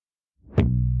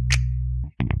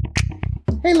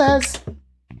Hey, Les.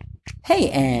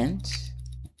 Hey, Ange.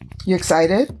 You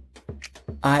excited?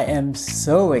 I am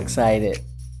so excited.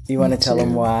 You want to tell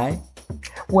them why?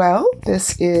 Well,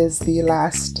 this is the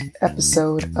last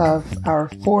episode of our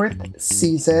 4th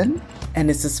season. And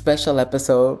it's a special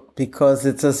episode because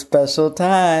it's a special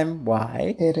time.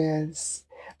 Why? It is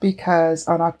because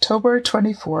on October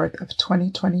 24th of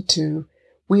 2022,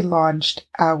 we launched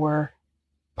our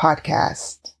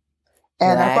podcast.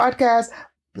 And our podcast,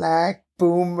 Black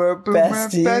Boomer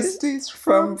Besties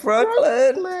from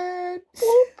Brooklyn. Whoop,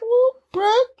 whoop,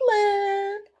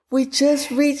 Brooklyn. We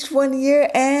just reached 1 year,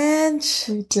 Ange.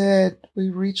 We did. We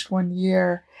reached 1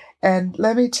 year. And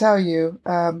let me tell you,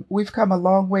 we've come a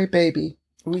long way, baby.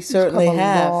 We certainly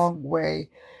have. A long way.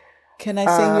 Can I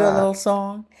sing you a little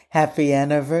song? Happy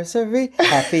anniversary,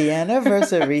 happy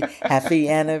anniversary, happy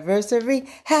anniversary,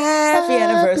 happy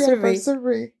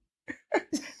anniversary.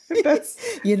 That's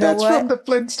what? From the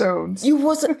Flintstones. You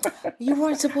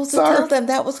weren't supposed to tell them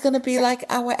that was going to be like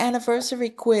our anniversary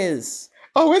quiz.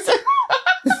 Oh, is it?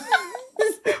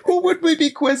 Who would we be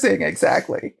quizzing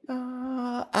exactly?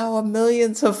 Our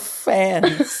millions of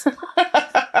fans.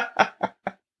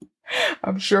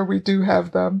 I'm sure we do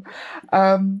have them.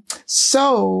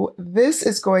 So this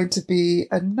is going to be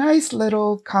a nice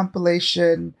little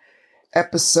compilation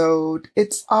episode.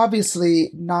 It's obviously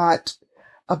not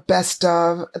a best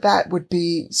of. That would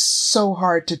be so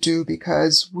hard to do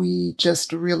because we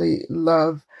just really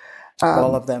love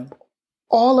all of them.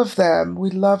 All of them. We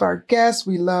love our guests.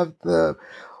 We love the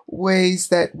ways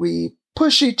that we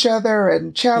push each other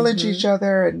and challenge each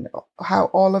other, and how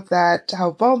all of that,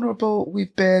 how vulnerable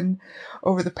we've been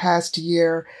over the past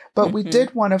year. But we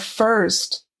did want to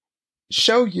first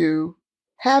show you,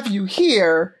 have you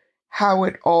hear how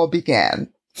it all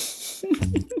began.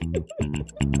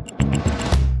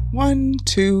 1,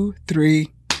 2,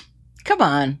 3. Come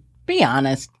on, be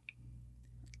honest.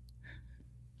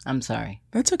 I'm sorry.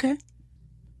 That's okay.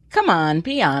 Come on,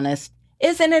 be honest.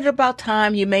 Isn't it about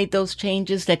time you made those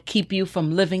changes that keep you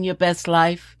from living your best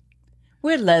life?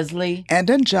 We're Leslie and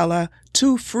Angela,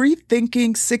 two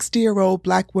free-thinking 60-year-old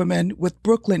Black women with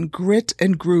Brooklyn grit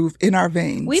and groove in our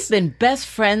veins. We've been best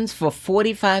friends for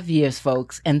 45 years,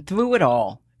 folks, and through it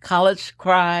all, college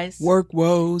cries, work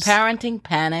woes, parenting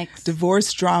panics,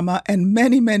 divorce drama, and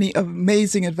many, many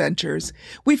amazing adventures.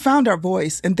 We found our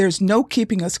voice, and there's no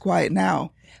keeping us quiet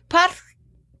now.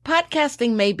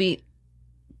 Podcasting may be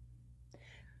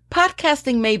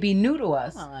new to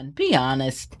us. Come on, be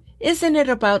honest. Isn't it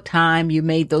about time you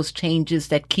made those changes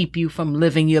that keep you from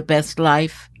living your best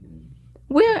life?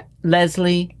 We're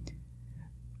Leslie.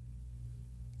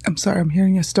 I'm sorry, I'm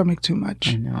hearing your stomach too much.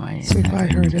 I know. So if I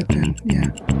heard it, then yeah.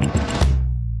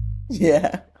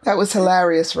 Yeah. That was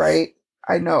hilarious, right?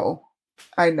 I know.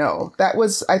 That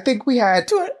was, I think we had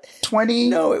 20.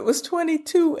 No, it was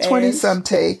 22. 20 some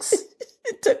takes.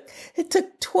 It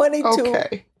took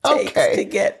 22 takes to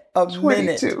get a 22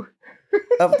 minute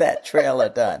of that trailer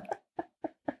done.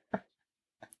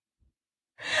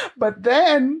 But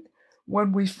then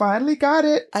when we finally got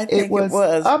it, it was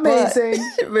amazing.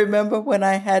 Remember when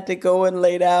I had to go and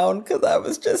lay down because I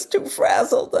was just too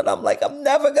frazzled, and I'm like, I'm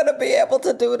never going to be able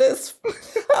to do this.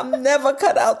 I'm never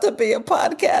cut out to be a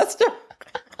podcaster.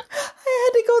 I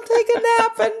had to go take a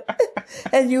nap,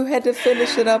 and you had to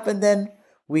finish it up, and then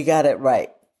we got it right.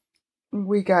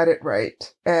 We got it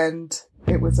right, and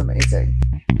it was amazing.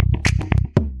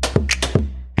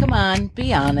 Come on,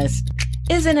 be honest.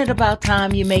 Isn't it about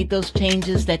time you made those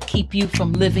changes that keep you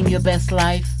from living your best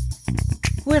life?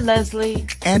 We're Leslie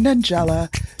and Angela,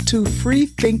 two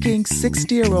free-thinking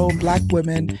 60-year-old Black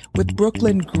women with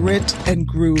Brooklyn grit and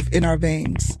groove in our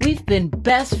veins. We've been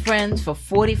best friends for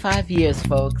 45 years,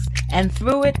 folks, and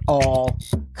through it all,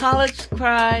 college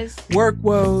cries, work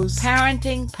woes,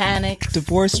 parenting panics,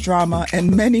 divorce drama,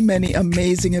 and many, many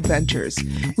amazing adventures.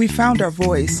 We found our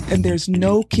voice, and there's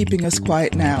no keeping us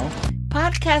quiet now.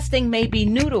 Podcasting may be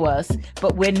new to us,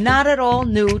 but we're not at all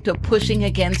new to pushing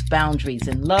against boundaries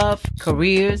in love,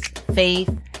 careers, faith,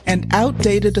 and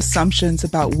outdated assumptions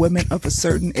about women of a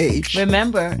certain age.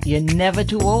 Remember, you're never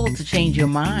too old to change your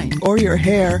mind. Or your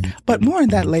hair, but more on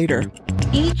that later.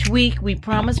 Each week, we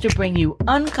promise to bring you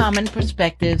uncommon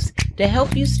perspectives to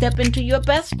help you step into your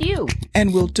best you.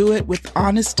 And we'll do it with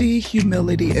honesty,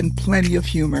 humility, and plenty of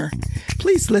humor.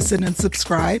 Please listen and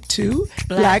subscribe to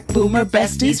Black Boomer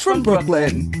Besties from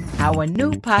Brooklyn. Our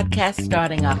new podcast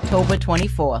starting October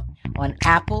 24th on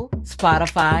Apple,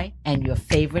 Spotify, and your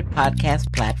favorite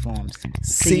podcast platforms.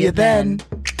 See you then.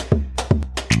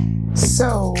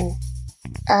 So,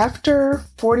 after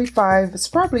 45, it's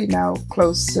probably now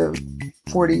close to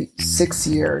 46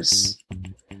 years,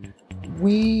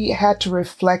 we had to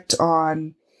reflect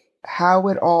on how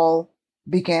it all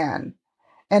began.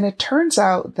 And it turns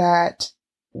out that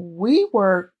we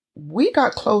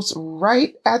got close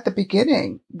right at the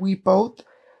beginning. We both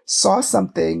saw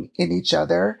something in each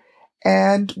other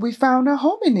and we found a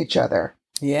home in each other.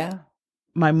 Yeah.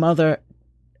 My mother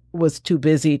was too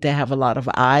busy to have a lot of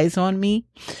eyes on me.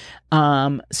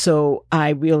 So I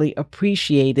really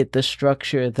appreciated the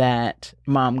structure that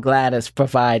Mom Gladys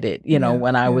provided,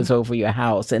 when I was over your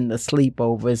house and the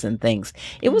sleepovers and things.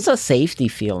 It was a safety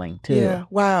feeling too. Yeah.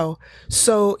 Wow.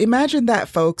 So imagine that,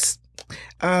 folks.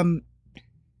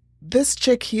 This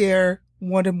chick here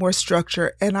wanted more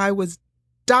structure and I was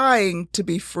dying to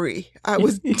be free. I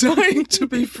was dying to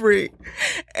be free.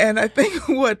 And I think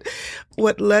what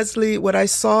I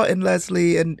saw in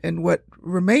Leslie and what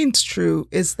remains true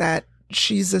is that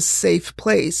she's a safe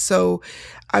place. So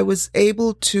I was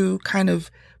able to kind of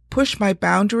push my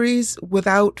boundaries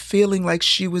without feeling like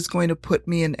she was going to put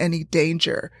me in any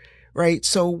danger. Right.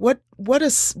 So what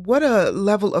a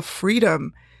level of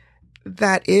freedom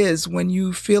that is when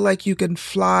you feel like you can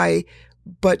fly,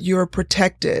 but you're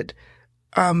protected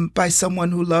by someone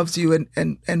who loves you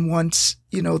and wants,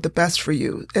 the best for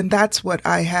you. And that's what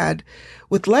I had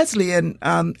with Leslie.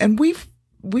 And we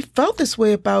felt this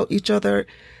way about each other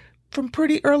from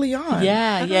pretty early on.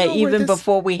 Yeah. Even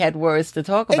before we had words to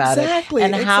talk about it.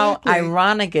 And how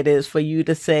ironic it is for you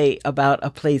to say about a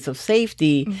place of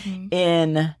safety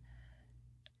in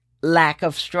lack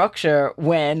of structure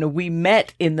when we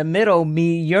met in the middle,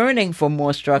 me yearning for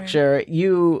more structure,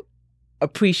 you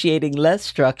appreciating less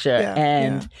structure.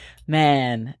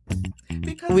 Man,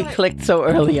 we clicked so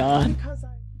early on.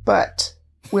 But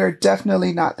we're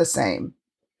definitely not the same.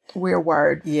 We're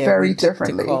wired very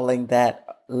differently. Calling that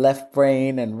left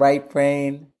brain and right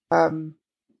brain.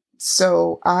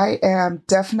 So I am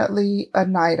definitely a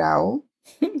night owl.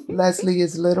 Leslie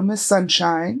is Little Miss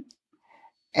Sunshine.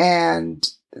 And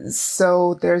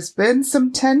so there's been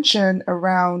some tension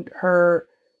around her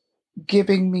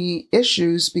giving me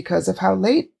issues because of how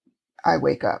late I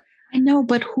wake up. I know,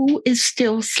 but who is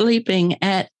still sleeping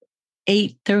at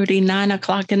 8:30, 9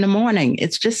 o'clock in the morning?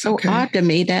 It's just so odd to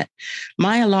me that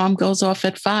my alarm goes off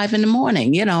at 5 in the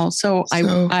morning, So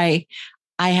I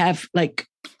have like...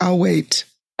 I'll wait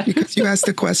because you asked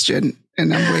the question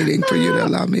and I'm waiting for you to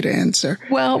allow me to answer.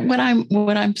 Well, what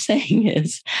I'm saying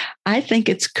is, I think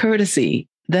it's courtesy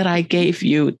that I gave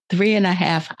you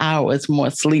 3.5 hours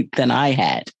more sleep than I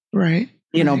had. Right.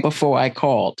 Before I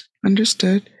called.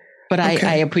 Understood. But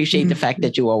I appreciate the fact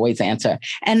that you always answer.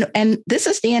 And this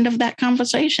is the end of that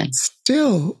conversation.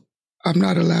 Still, I'm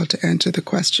not allowed to answer the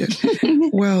question.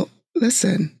 Well,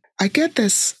 listen, I get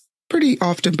this pretty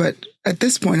often, but at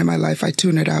this point in my life, I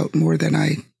tune it out more than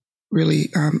I really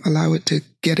allow it to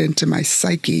get into my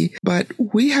psyche. But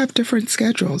we have different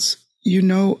schedules.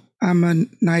 I'm a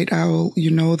night owl.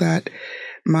 You know that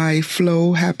my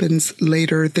flow happens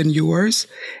later than yours.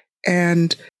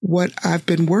 And what I've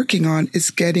been working on is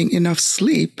getting enough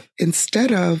sleep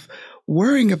instead of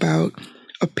worrying about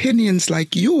opinions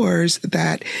like yours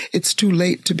that it's too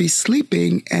late to be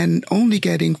sleeping and only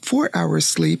getting 4 hours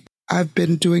sleep. I've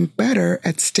been doing better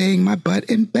at staying my butt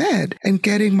in bed and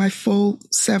getting my full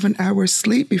 7 hours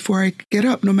sleep before I get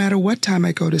up, no matter what time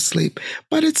I go to sleep.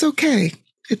 But it's okay.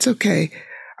 It's okay.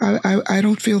 I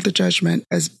don't feel the judgment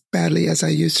as badly as I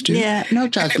used to. Yeah, no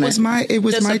judgment. It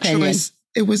was my choice.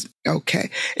 It was okay.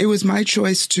 It was my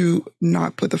choice to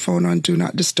not put the phone on Do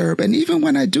Not Disturb. And even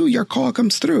when I do, your call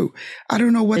comes through. I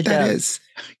don't know what that is.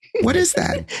 What is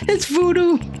that? It's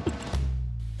voodoo.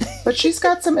 But she's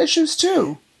got some issues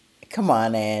too. Come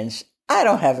on, Ange. I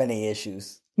don't have any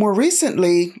issues. More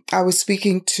recently, I was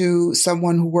speaking to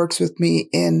someone who works with me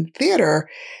in theater,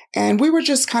 and we were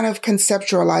just kind of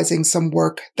conceptualizing some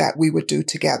work that we would do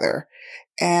together.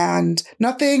 And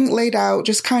nothing laid out,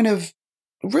 just kind of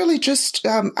really just,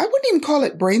 I wouldn't even call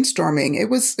it brainstorming. It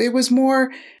was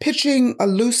more pitching a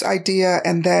loose idea,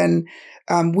 and then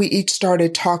we each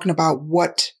started talking about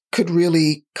what could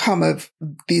really come of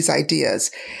these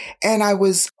ideas. And I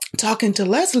was talking to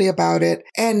Leslie about it,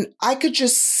 and I could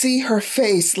just see her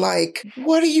face like,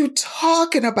 what are you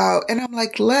talking about? And I'm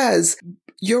like, Les,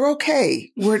 you're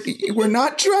okay. We're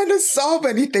not trying to solve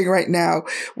anything right now.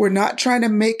 We're not trying to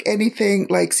make anything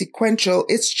like sequential.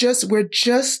 It's just, we're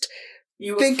just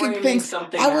thinking things.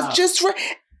 I was just,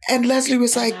 and Leslie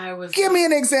was like, give me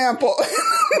an example.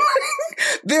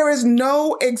 There is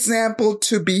no example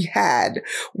to be had.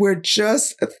 We're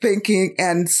just thinking.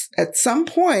 And at some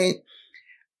point,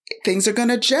 things are going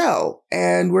to gel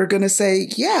and we're going to say,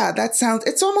 yeah, that sounds,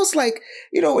 it's almost like,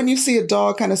 when you see a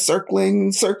dog kind of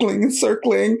circling,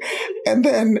 and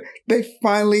then they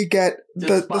finally get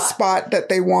the spot that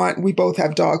they want. We both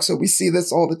have dogs, so we see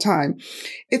this all the time.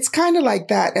 It's kind of like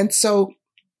that. And so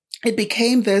it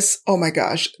became this, oh my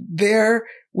gosh, there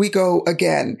we go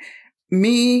again.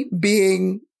 Me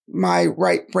being my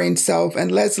right brain self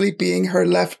and Leslie being her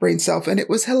left brain self. And it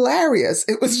was hilarious.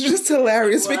 It was just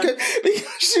hilarious because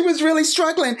she was really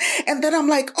struggling. And then I'm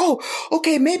like, oh,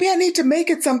 okay, maybe I need to make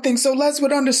it something so Les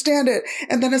would understand it.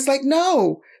 And then it's like,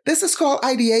 no, this is called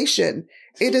ideation.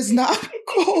 It is not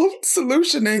called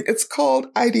solutioning. It's called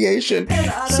ideation.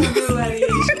 And I don't do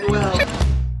ideation well.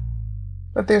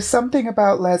 But there's something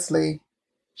about Leslie.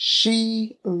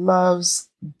 She loves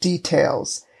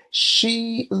details.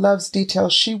 She loves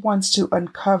details. She wants to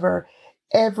uncover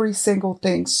every single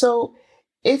thing. So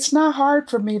it's not hard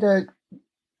for me to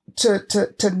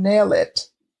nail it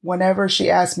whenever she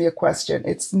asks me a question.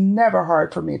 It's never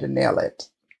hard for me to nail it.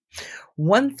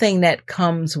 One thing that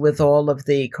comes with all of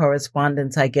the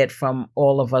correspondence I get from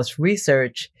All of Us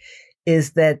research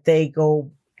is that they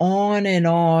go on and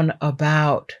on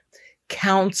about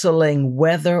counseling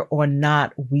whether or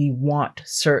not we want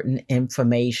certain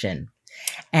information.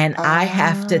 And I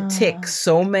have to tick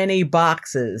so many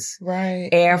boxes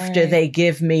after they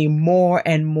give me more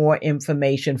and more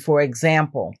information. For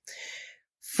example,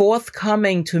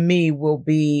 forthcoming to me will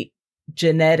be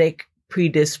genetic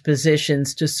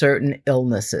predispositions to certain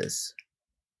illnesses.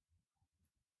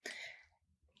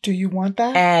 Do you want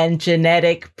that? And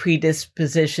genetic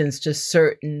predispositions to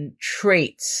certain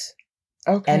traits.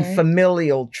 Okay. And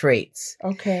familial traits.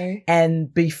 Okay.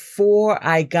 And before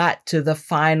I got to the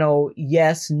final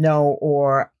yes, no,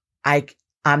 or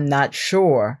I'm not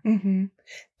sure,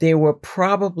 there were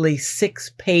probably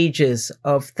 6 pages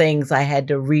of things I had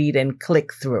to read and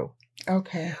click through.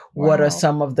 Okay. Wow. What are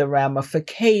some of the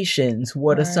ramifications?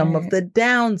 What are some of the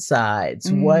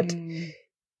downsides? What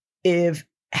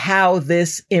how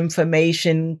this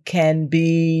information can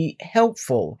be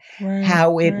helpful,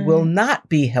 how it will not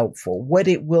be helpful, what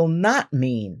it will not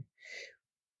mean.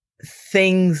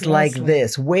 Things like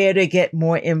this, where to get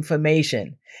more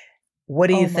information. What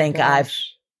do you think I've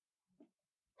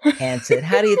answered?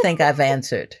 How do you think I've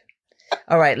answered?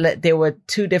 All right. There were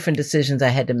 2 different decisions I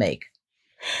had to make.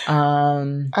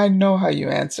 I know how you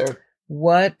answer.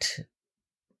 What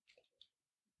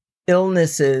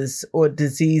illnesses or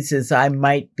diseases I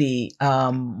might be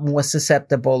more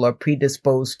susceptible or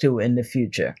predisposed to in the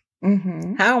future.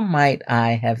 How might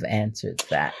I have answered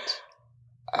that?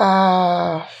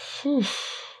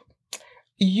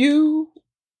 You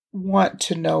want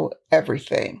to know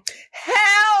everything.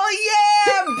 Hell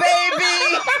yeah,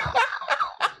 baby!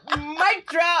 Mic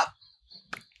drop.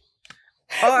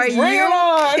 Are you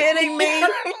kidding me?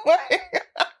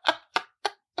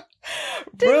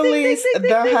 Release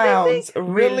the hounds.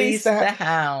 Release the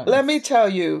hounds. Let me tell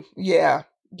you, yeah.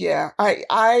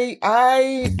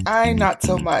 I not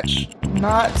so much.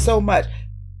 Not so much.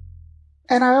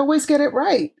 And I always get it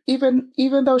right. Even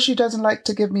though she doesn't like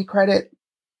to give me credit,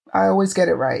 I always get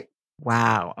it right.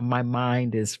 Wow, my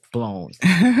mind is blown.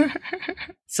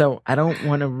 So I don't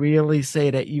want to really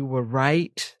say that you were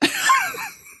right.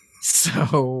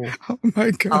 So oh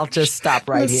my God, I'll just stop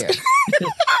right here.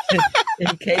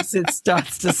 In case it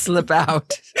starts to slip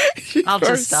out. I'll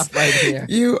just stop right here.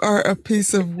 You are a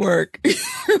piece of work.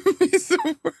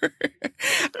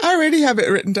 I already have it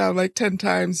written down like 10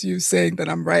 times, you saying that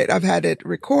I'm right. I've had it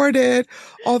recorded,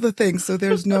 all the things. So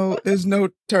there's no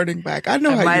turning back. I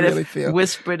know how you really feel. I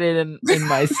whispered it in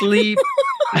my sleep.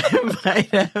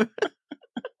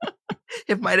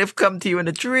 It might have come to you in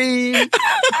a dream.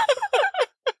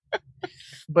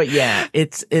 But yeah,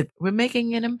 we're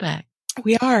making an impact.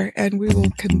 We are, and we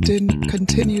will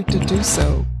continue to do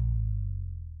so.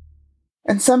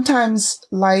 And sometimes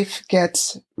life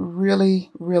gets really,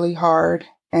 really hard,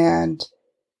 and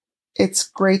it's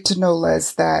great to know,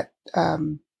 Les, that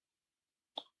no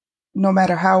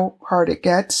matter how hard it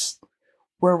gets,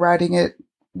 we're riding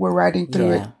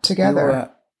through it together. You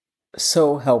were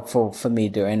so helpful for me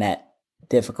during that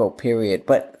difficult period,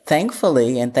 but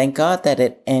thankfully, and thank God that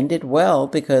it ended well,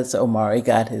 because Omari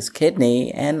got his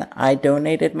kidney and I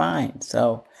donated mine.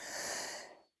 So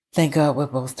thank God we're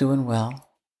both doing well.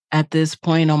 At this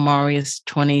point, Omari is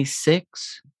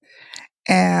 26.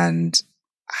 And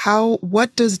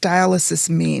what does dialysis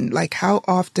mean? Like how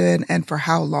often and for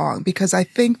how long? Because I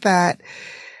think that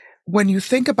when you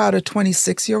think about a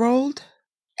 26-year-old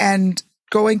and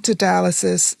going to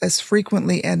dialysis as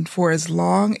frequently and for as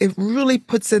long, it really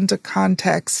puts into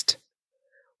context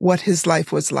what his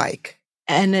life was like.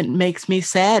 And it makes me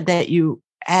sad that you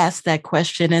asked that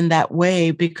question in that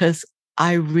way, because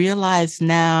I realize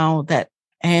now that,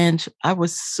 Ange, I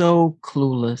was so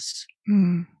clueless.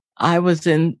 I was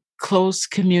in close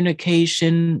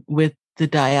communication with the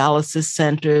dialysis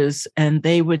centers, and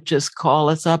they would just call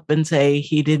us up and say,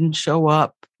 he didn't show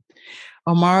up.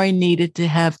 Omari needed to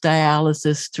have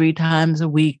dialysis 3 times a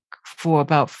week for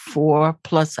about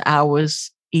 4+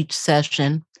 hours each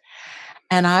session.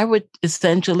 And I would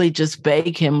essentially just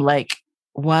beg him, like,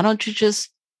 why don't you just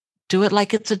do it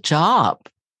like it's a job?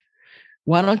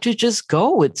 Why don't you just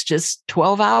go? It's just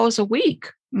 12 hours a week.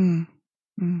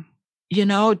 You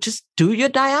know, just do your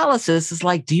dialysis. It's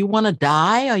like, do you want to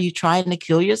die? Are you trying to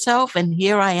kill yourself? And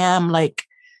here I am, like,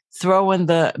 throwing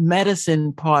the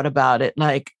medicine part about it.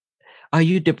 Like, are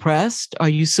you depressed? Are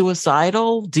you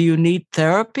suicidal? Do you need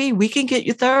therapy? We can get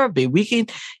you therapy. We can,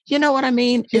 you know what I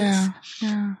mean? Yeah.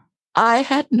 I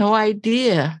had no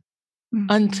idea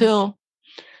until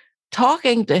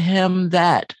talking to him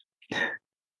that.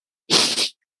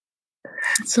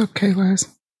 It's okay, Liz.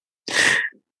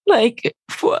 Like,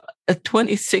 for a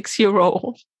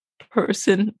 26-year-old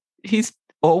person, he's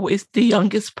always the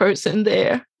youngest person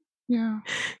there. Yeah.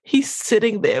 He's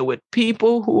sitting there with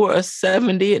people who are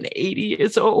 70 and 80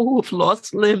 years old who have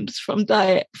lost limbs from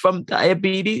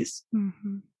diabetes.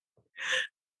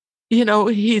 You know,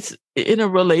 he's in a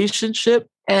relationship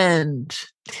and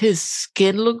his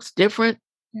skin looks different.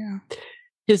 Yeah.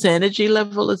 His energy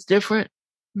level is different.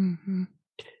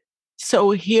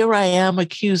 So here I am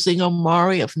accusing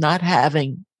Omari of not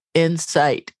having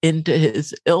insight into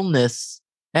his illness.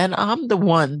 And I'm the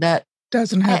one that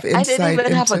doesn't have insight. I didn't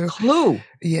even have a clue.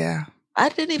 Yeah. I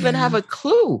didn't even have a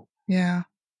clue. Yeah.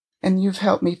 And you've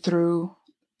helped me through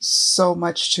so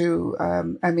much too.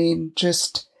 I mean,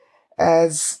 just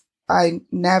as I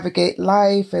navigate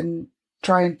life and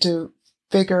trying to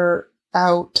figure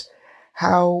out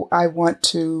how I want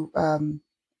to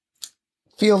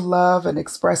feel love and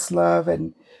express love.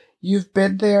 And you've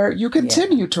been there. You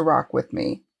continue to rock with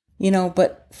me. You know,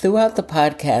 but throughout the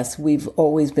podcast, we've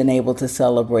always been able to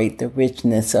celebrate the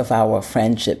richness of our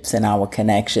friendships and our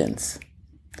connections.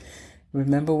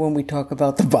 Remember when we talk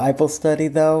about the Bible study,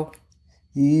 though?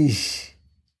 Yeesh.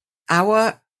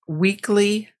 Our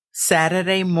weekly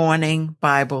Saturday morning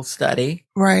Bible study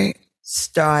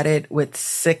started with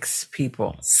 6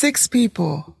 people. 6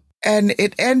 people. And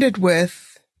it ended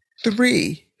with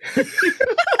 3.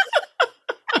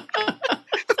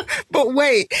 But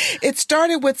wait, it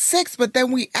started with 6, but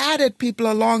then we added people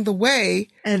along the way.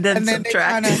 And then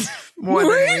subtracted more than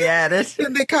we added.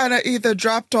 And they kind of either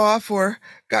dropped off or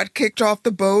got kicked off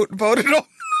the boat, voted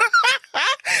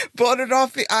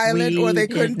off the island, or they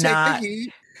couldn't take the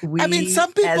heat. I mean,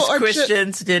 some people as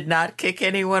Christians did not kick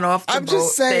anyone off the boat.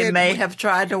 Just saying, they may have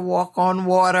tried to walk on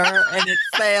water and it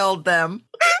failed them.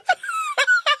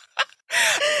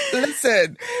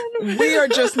 Listen, we are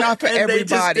just not for everybody. They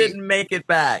just didn't make it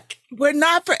back. We're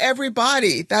not for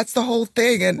everybody. That's the whole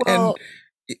thing. And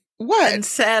what? And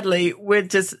sadly, we're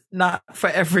just not for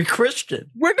every Christian.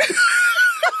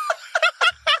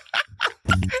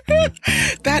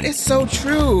 That is so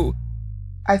true.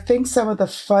 I think some of the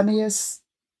funniest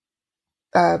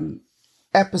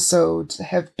episodes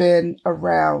have been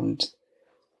around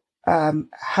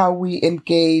how we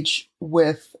engage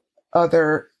with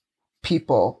other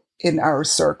people in our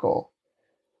circle.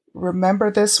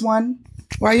 Remember this one?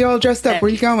 Why are you all dressed up? Where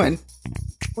are you going?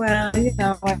 Well, you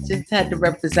know, I just had to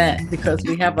represent because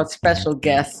we have a special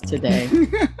guest today.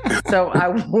 So I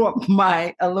wore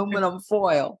my aluminum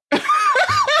foil.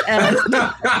 And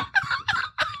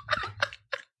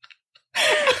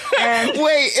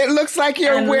wait, it looks like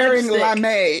you're wearing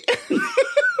lame.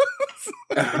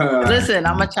 Listen,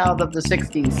 I'm a child of the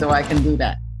 60s, so I can do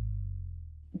that.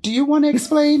 Do you want to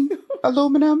explain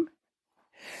aluminum?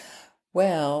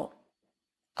 Well,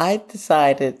 I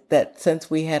decided that since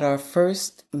we had our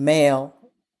first male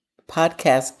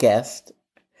podcast guest,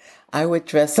 I would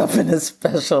dress up in a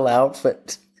special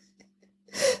outfit.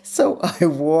 So I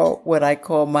wore what I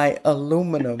call my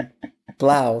aluminum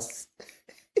blouse.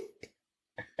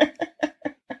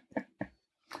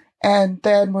 And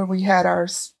then when we had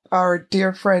our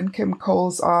dear friend Kim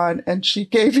Coles on and she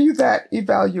gave you that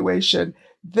evaluation,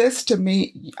 this to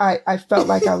me, I felt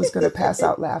like I was going to pass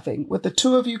out laughing. With the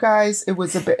 2 of you guys, it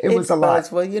was a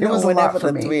lot. Well, you know, whenever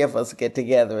the 3 of us get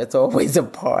together, it's always a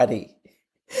party.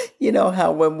 You know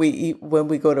how when we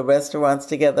go to restaurants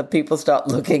together, people start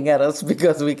looking at us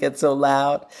because we get so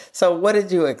loud. So what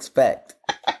did you expect?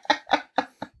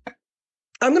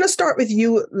 I'm going to start with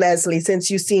you, Leslie,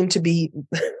 since you seem to be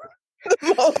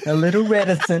a little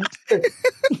reticent.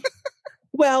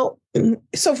 Well,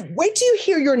 So wait till you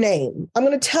hear your name. I'm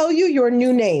going to tell you your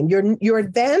new name. Your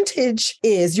advantage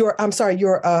is your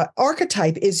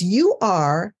archetype is you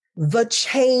are the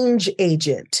change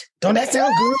agent. Don't that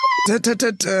sound good?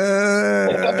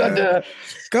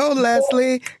 Go,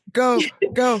 Leslie. Go,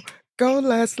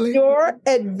 Leslie. Your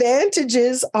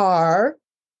advantages are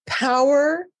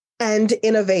power and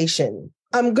innovation.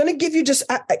 I'm going to give you just,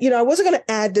 I wasn't going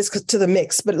to add this to the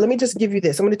mix, but let me just give you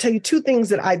this. I'm going to tell you two things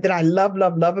that I love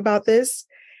about this.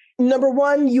 Number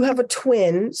one, you have a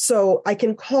twin. So I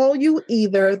can call you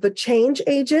either the change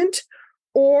agent,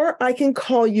 or I can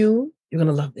call you, you're going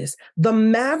to love this, the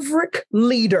maverick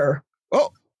leader.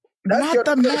 Oh, not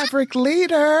the maverick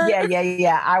leader.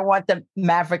 Yeah. I want the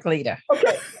maverick leader.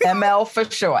 Okay. ML for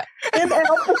short.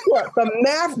 ML for short. The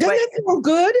maverick. Doesn't that feel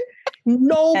good?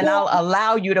 No. And I'll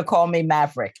allow you to call me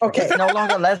Maverick. Okay. It's no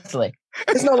longer Leslie.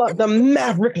 It's no longer the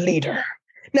maverick leader.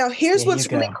 Now, here's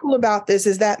what's really cool about this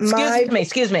is that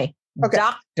Excuse me. Okay.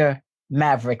 Dr.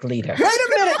 Maverick leader. Wait a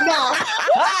minute now.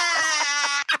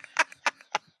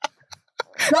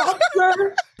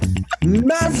 Dr.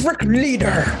 Maverick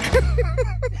leader.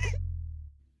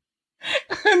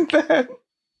 And then,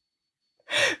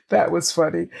 that was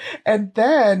funny. And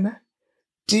then,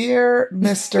 dear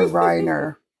Mr.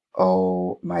 Reiner,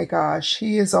 oh my gosh,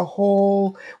 we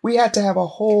had to have a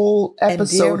whole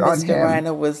episode on him. Mr.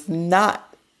 Reiner was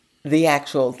not the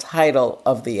actual title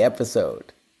of the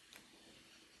episode.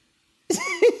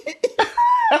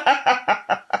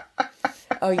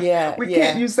 Oh, yeah. We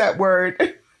can't use that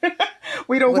word.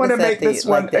 We don't want to make this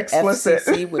one explicit.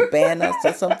 The FCC would ban us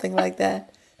or something like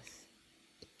that.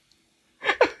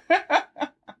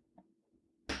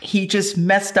 He just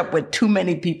messed up with too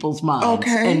many people's minds.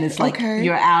 Okay. And it's like,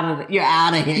 you're out of here.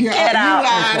 Get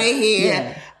out of here.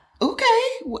 Yeah. Okay.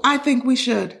 I think we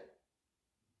should.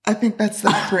 I think that's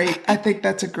great. I think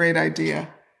that's a great idea.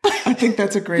 This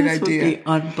would be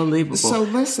unbelievable. So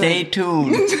listen. Stay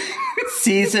tuned.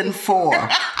 Season 4.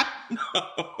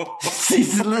 No,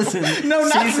 Season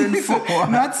not 4.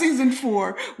 Not season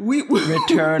 4.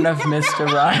 Return of Mr.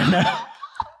 Reiner.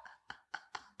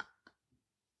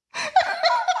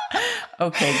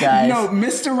 Okay, guys. No,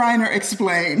 Mr. Reiner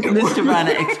explained. Mr.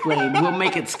 Reiner explained. We'll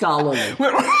make it scholarly.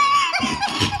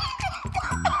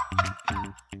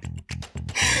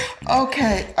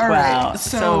 Okay, all right.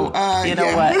 So you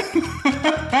know what?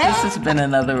 This has been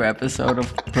another episode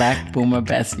of Black Boomer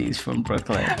Besties from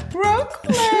Brooklyn.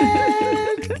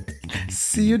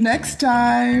 See you next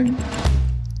time.